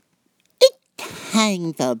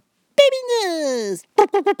time for baby news.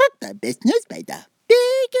 The best news by the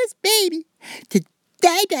biggest baby.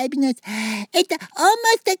 Today, baby news, it's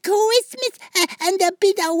almost a Christmas, and there'll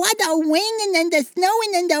be the water raining and the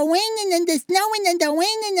snowing and the raining and the snowing and the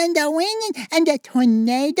raining and the raining and the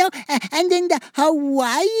tornado, and then the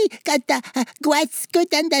Hawaii got the grass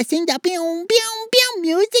skirt and the sing the pew pew pew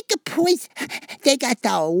music, please. They got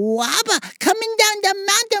the lava coming down the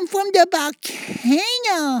mountain from the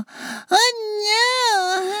volcano.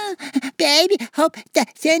 Oh no! Baby, hope the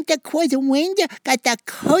Santa Claus reindeer got the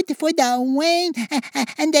coat for the rain,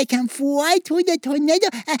 and they can fly through the tornado,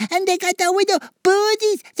 and they got the little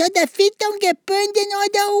booties so the feet don't get burned in all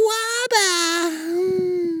the lava.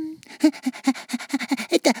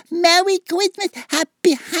 It's a Merry Christmas,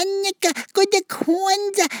 Happy Hanukkah, Good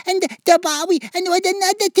Kwanzaa, and Diwali, and what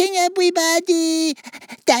another thing, everybody.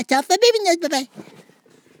 That's all for baby news. Bye-bye.